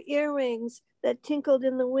chandelier earrings that tinkled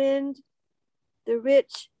in the wind. The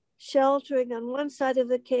rich sheltering on one side of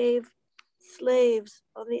the cave, slaves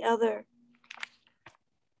on the other.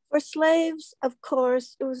 For slaves, of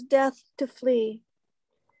course, it was death to flee.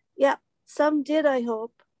 Yep, some did, I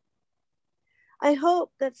hope. I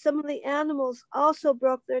hope that some of the animals also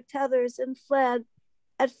broke their tethers and fled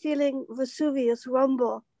at feeling Vesuvius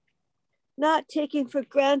rumble, not taking for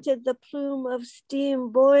granted the plume of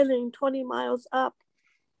steam boiling 20 miles up,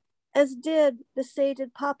 as did the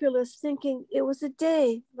sated populace, thinking it was a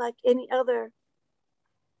day like any other.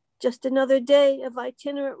 Just another day of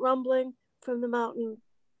itinerant rumbling from the mountain.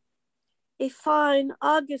 A fine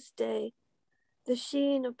August day, the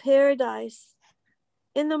sheen of paradise,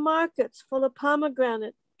 in the markets full of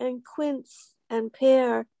pomegranate and quince and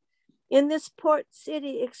pear, in this port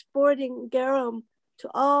city exporting garum to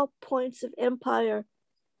all points of empire,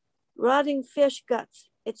 rotting fish guts,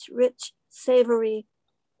 its rich savory,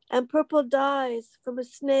 and purple dyes from a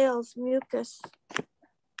snail's mucus.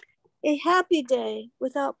 A happy day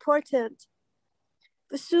without portent,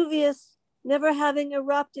 Vesuvius never having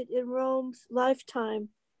erupted in Rome's lifetime,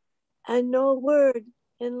 and no word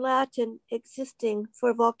in Latin existing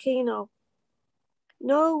for volcano.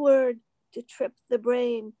 No word to trip the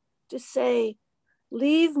brain, to say,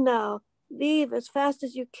 leave now, leave as fast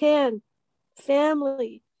as you can.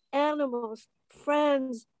 Family, animals,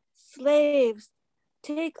 friends, slaves,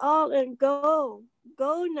 take all and go.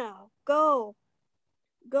 Go now, go.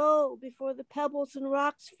 Go before the pebbles and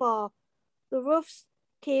rocks fall, the roofs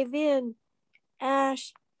cave in,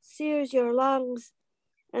 ash sears your lungs,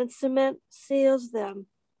 and cement seals them.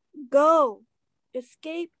 Go,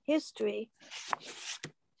 escape history.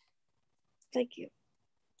 Thank you.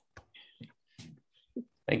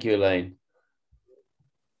 Thank you, Elaine.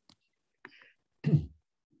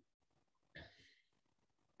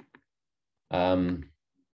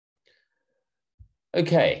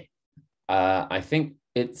 Okay, I think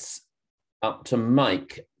it's up to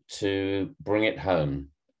Mike to bring it home.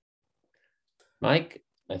 Mike,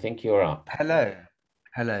 I think you're up. Hello.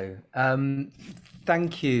 Hello.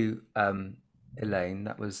 Thank you, Elaine.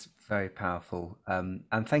 That was very powerful. And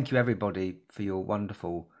thank you, everybody, for your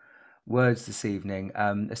wonderful words this evening.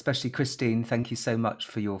 Especially Christine, thank you so much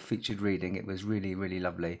for your featured reading. It was really, really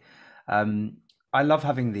lovely. I love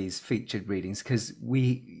having these featured readings because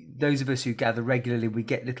those of us who gather regularly, we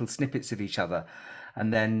get little snippets of each other.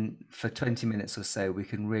 And then for 20 minutes or so, we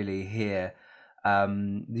can really hear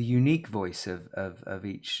the unique voice of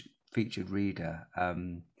each featured reader.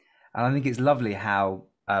 And I think it's lovely how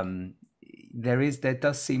there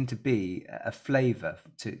does seem to be a flavour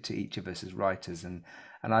to each of us as writers. And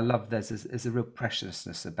I love there's a real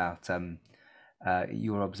preciousness about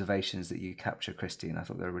your observations that you capture, Christine. I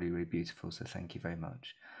thought they were really, really beautiful. So thank you very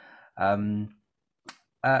much. I'm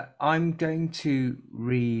going to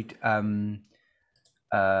read, hang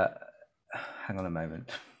on a moment,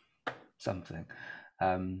 something.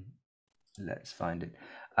 Let's find it.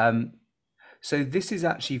 So this is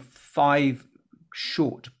actually 5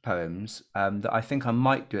 short poems that I think I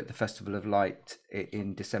might do at the Festival of Light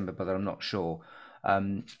in December, but I'm not sure.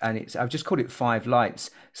 And I've just called it 5 Lights.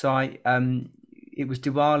 So it was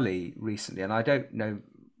Diwali recently, and I don't know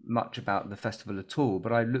much about the festival at all,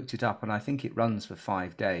 but I looked it up and I think it runs for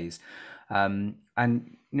 5 days. And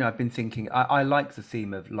I've been thinking, I like the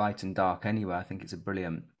theme of light and dark anyway. I think it's a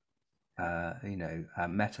brilliant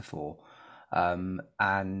metaphor. And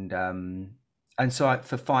so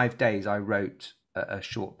for 5 days I wrote a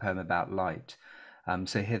short poem about light.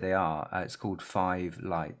 So here they are. It's called 5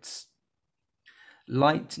 Lights.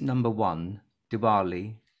 Light number 1,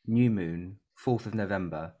 Diwali, new moon, 4th of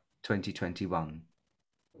November, 2021.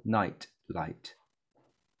 Night light.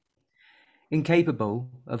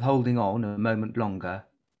 Incapable of holding on a moment longer,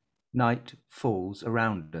 night falls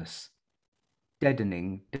around us,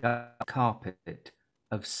 deadening dark carpet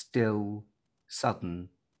of still, sudden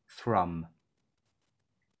thrum.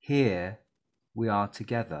 Here we are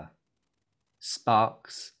together,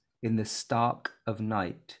 sparks in the stark of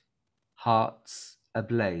night, hearts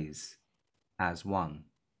ablaze as one.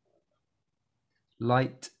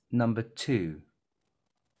 Light number 2,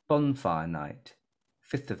 bonfire night,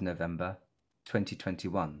 5th of November,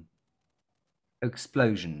 2021.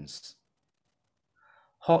 Explosions.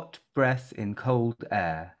 Hot breath in cold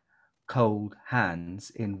air, cold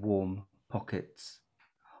hands in warm pockets,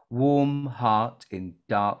 warm heart in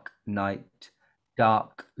dark night,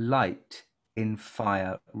 dark light in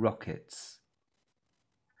fire rockets.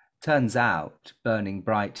 Turns out burning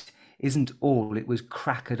bright isn't all it was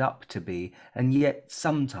cracked up to be, and yet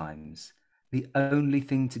sometimes the only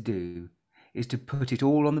thing to do is to put it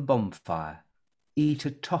all on the bonfire, eat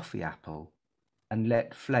a toffee apple, and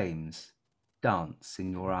let flames dance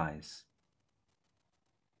in your eyes.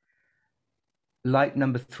 Light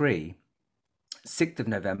number 3, 6th of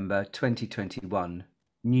November 2021,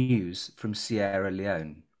 news from Sierra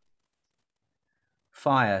Leone.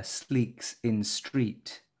 Fire sleeks in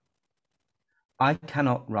street. I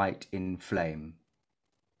cannot write in flame,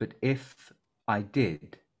 but if I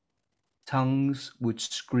did, tongues would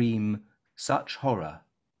scream such horror,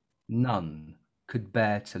 none could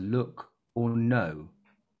bear to look or know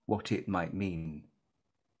what it might mean.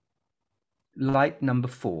 Light number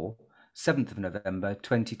 4, 7th of November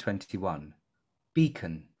 2021,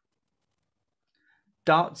 beacon.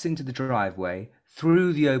 Darts into the driveway,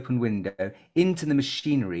 through the open window, into the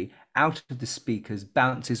machinery, out of the speakers,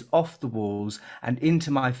 bounces off the walls and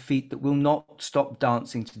into my feet that will not stop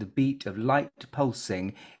dancing to the beat of light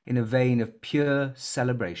pulsing in a vein of pure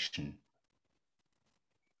celebration.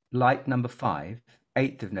 Light number 5,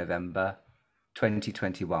 8th of November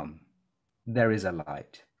 2021. There is a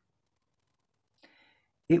light.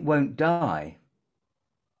 It won't die.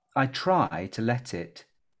 I try to let it,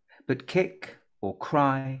 but kick or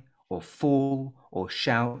cry or fall or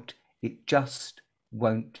shout, it just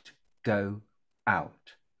won't go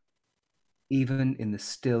out. even in the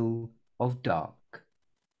still of dark,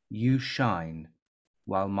 you shine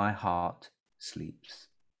while my heart sleeps.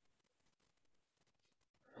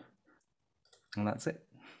 And that's it.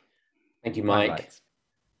 Thank you, Mike. Highlights.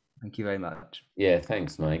 Thank you very much. Yeah,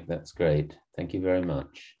 thanks, Mike. That's great. Thank you very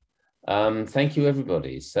much. Thank you,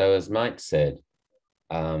 everybody. So as Mike said,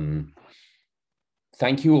 thank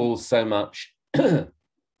you all so much for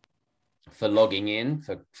logging in,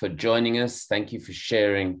 for joining us. Thank you for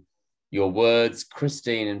sharing your words.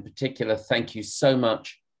 Christine, in particular, thank you so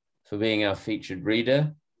much for being our featured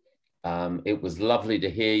reader. It was lovely to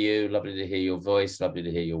hear you, lovely to hear your voice, lovely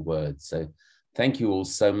to hear your words. So thank you all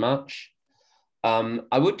so much.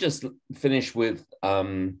 I would just finish with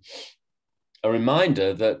a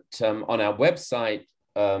reminder that on our website,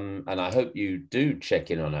 and I hope you do check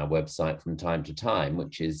in on our website from time to time,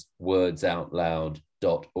 which is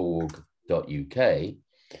wordsoutloud.org.uk.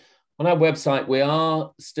 On our website, we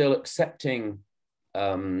are still accepting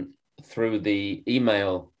through the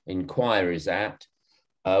email inquiries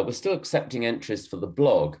we're still accepting entries for the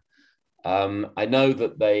blog. I know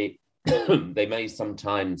that they they may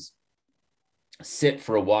sometimes sit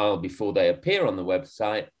for a while before they appear on the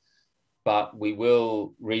website, but we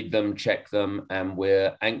will read them, check them, and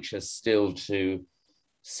we're anxious still to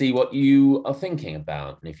see what you are thinking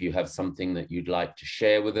about. And if you have something that you'd like to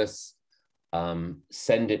share with us,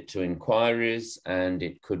 send it to inquiries, and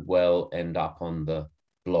it could well end up on the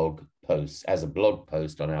blog post, as a blog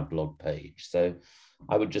post on our blog page. So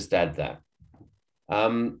I would just add that.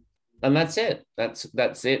 And that's it.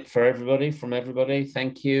 That's it for everybody, from everybody.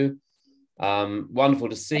 Thank you. Wonderful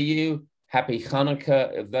to see you. Happy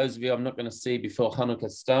Hanukkah. Those of you I'm not going to see before Hanukkah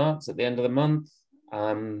starts at the end of the month.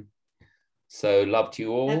 So love to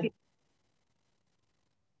you all.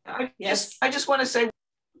 I just want to say,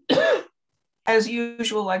 as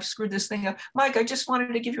usual, I've screwed this thing up. Mike, I just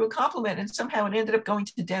wanted to give you a compliment, and somehow it ended up going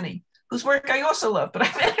to Denny, whose work I also love, but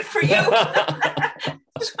I meant it for you.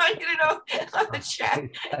 Just want you to know on the chat,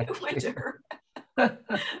 it went to her. But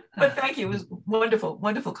thank you. It was wonderful,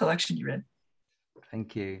 wonderful collection you read.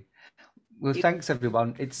 Thank you. Well, thanks,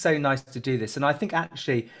 everyone. It's so nice to do this. And I think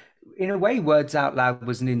actually, in a way, Words Out Loud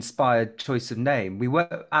was an inspired choice of name. We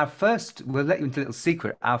were our first, we'll let you into a little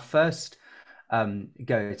secret, our first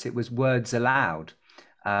go at it was Words Aloud,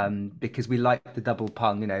 because we liked the double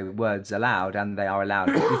pun, you know, words aloud, and they are allowed.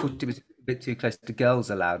 But we thought it was a bit too close to Girls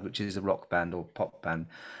Aloud, which is a rock band or pop band.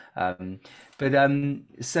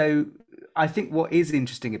 So I think what is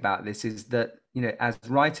interesting about this is that, you know, as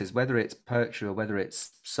writers, whether it's poetry or whether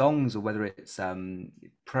it's songs or whether it's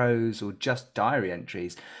prose or just diary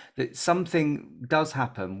entries, that something does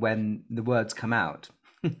happen when the words come out.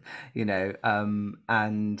 You know,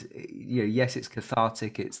 and you know, yes, it's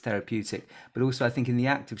cathartic, it's therapeutic, but also I think in the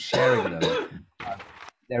act of sharing them,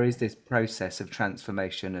 there is this process of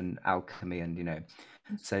transformation and alchemy, and you know,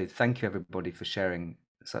 so thank you everybody for sharing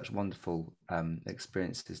such wonderful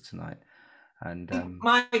experiences tonight. And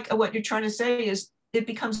Mike, what you're trying to say is it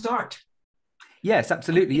becomes art. Yes,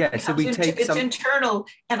 absolutely. Yeah. So we take it's internal,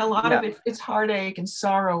 and a lot of it's heartache and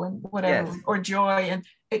sorrow and whatever, yes, or joy, and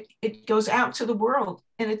it goes out to the world,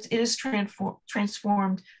 and it is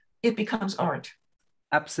transformed. It becomes art.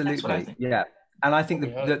 Absolutely. That's what I think. Yeah. And I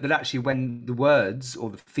think that actually when the words or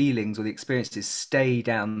the feelings or the experiences stay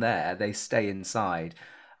down there, they stay inside.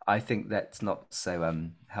 I think that's not so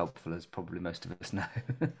helpful as probably most of us know.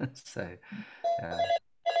 So,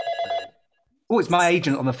 oh, it's my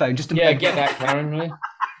agent on the phone. Just to get that, Karen, really.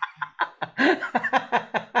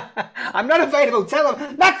 I'm not available. Tell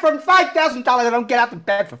them not from $5,000. I don't get out of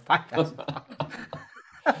bed for $5,000.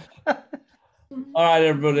 All right,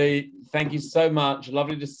 everybody. Thank you so much.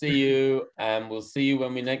 Lovely to see you, and we'll see you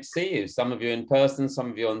when we next see you. Some of you in person,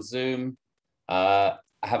 some of you on Zoom. Have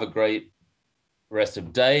a great rest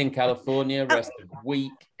of day in California, rest of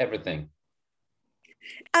week, everything.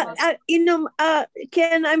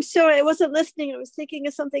 Ken, I'm sorry, I wasn't listening. I was thinking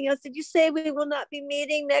of something else. Did you say we will not be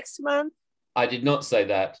meeting next month? I did not say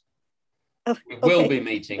that. Oh, we will be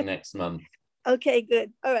meeting next month. Okay,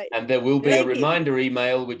 good. All right. And there will be a reminder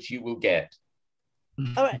email, which you will get.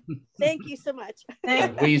 All right. Thank you so much.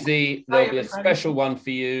 And Wheezy, there'll be a special one for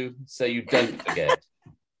you, so you don't forget.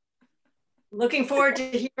 Looking forward to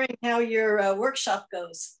hearing how your workshop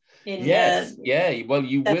goes. Yes, well,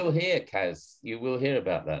 you will hear, Kaz. You will hear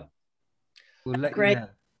about that. We'll let Great. you know.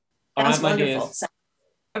 All right, my wonderful.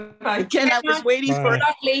 dears. Again, I was waiting for it.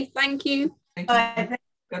 Lovely, thank you. Bye,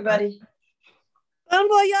 everybody. Bon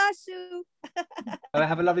voyage, Sue.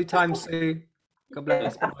 Have a lovely time, Sue. God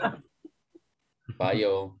bless. Bye,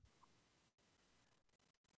 y'all.